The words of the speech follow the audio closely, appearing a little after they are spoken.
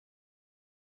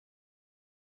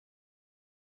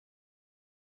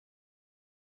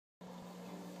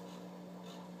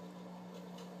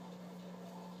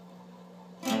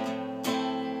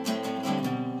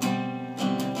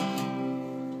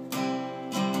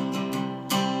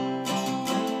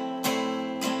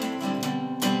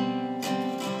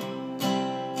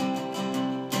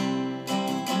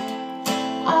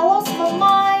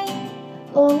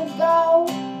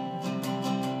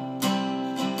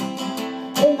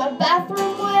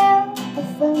bathroom where I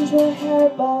found your hair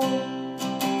bow.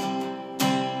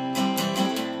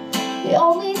 The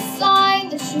only sign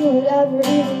that you had ever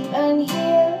even been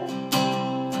here.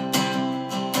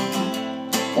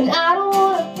 And I don't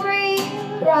wanna breathe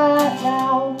right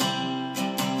now.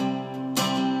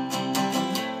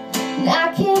 And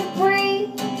I can't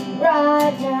breathe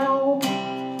right now.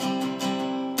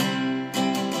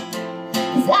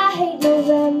 'Cause I hate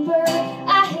November,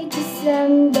 I hate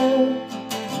December.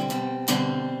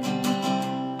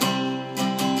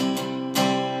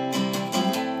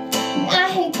 And I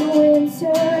hate the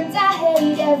winters, I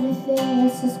hate everything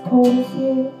that's as cold as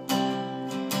you.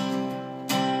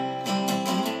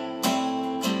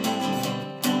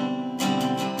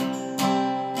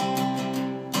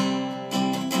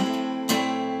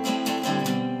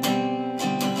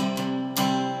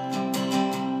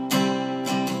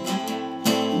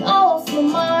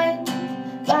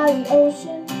 By the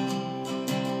ocean,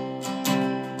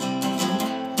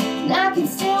 and I can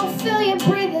still feel you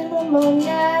breathing on my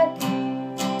neck.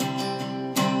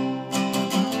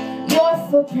 Your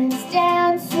footprints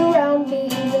dance around me,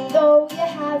 even though you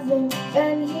haven't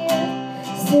been here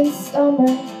since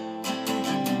summer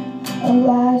of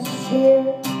last year.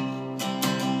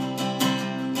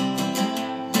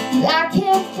 And I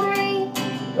can't breathe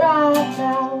right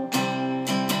now.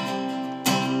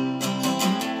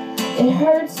 It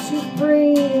hurts to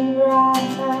breathe right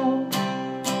now.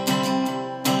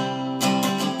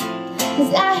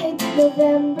 'Cause I hate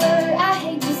November, I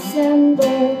hate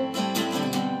December.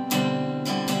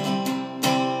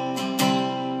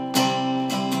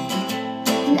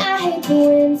 And I hate the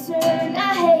winter, and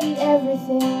I hate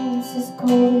everything that's as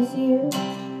cold as you.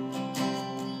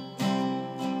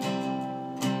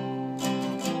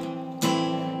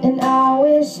 And I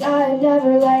wish I had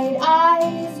never laid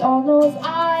eyes on those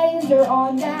eyes or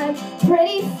on that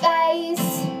pretty face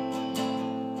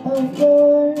of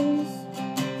yours.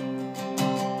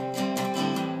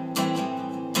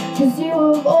 'Cause you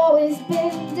have always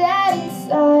been dead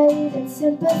inside and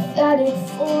sympathetic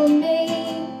for me.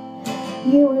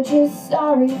 You were just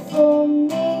sorry for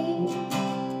me.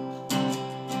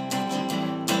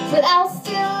 But I'll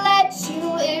still let you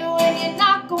in when you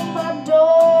knock on my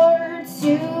door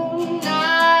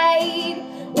tonight.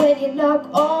 When you knock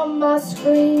on my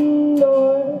screen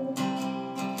door,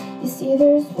 you see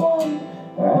there's one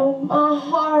around my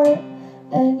heart,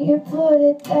 and you put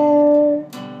it there.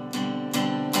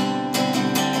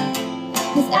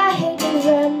 'Cause I hate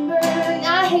November, and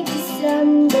I hate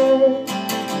December.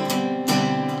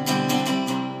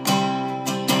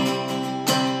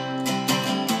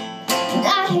 And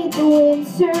I hate the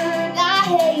winter, and I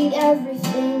hate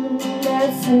everything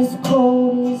that's as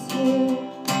cold as you.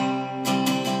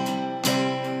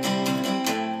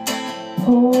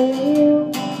 Pour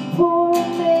you, pour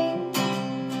me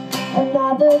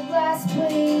another glass,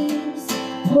 please.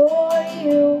 Pour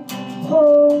you,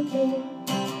 pour me.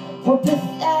 We're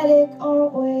pathetic,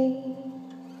 aren't we?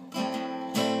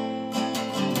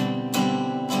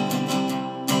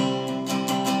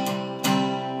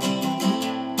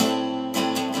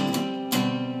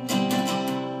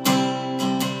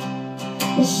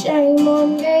 Shame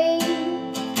on me.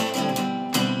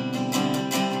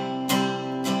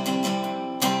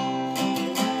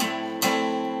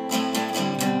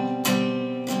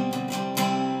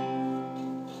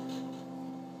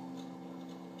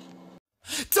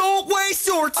 Don't waste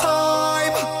your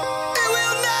time.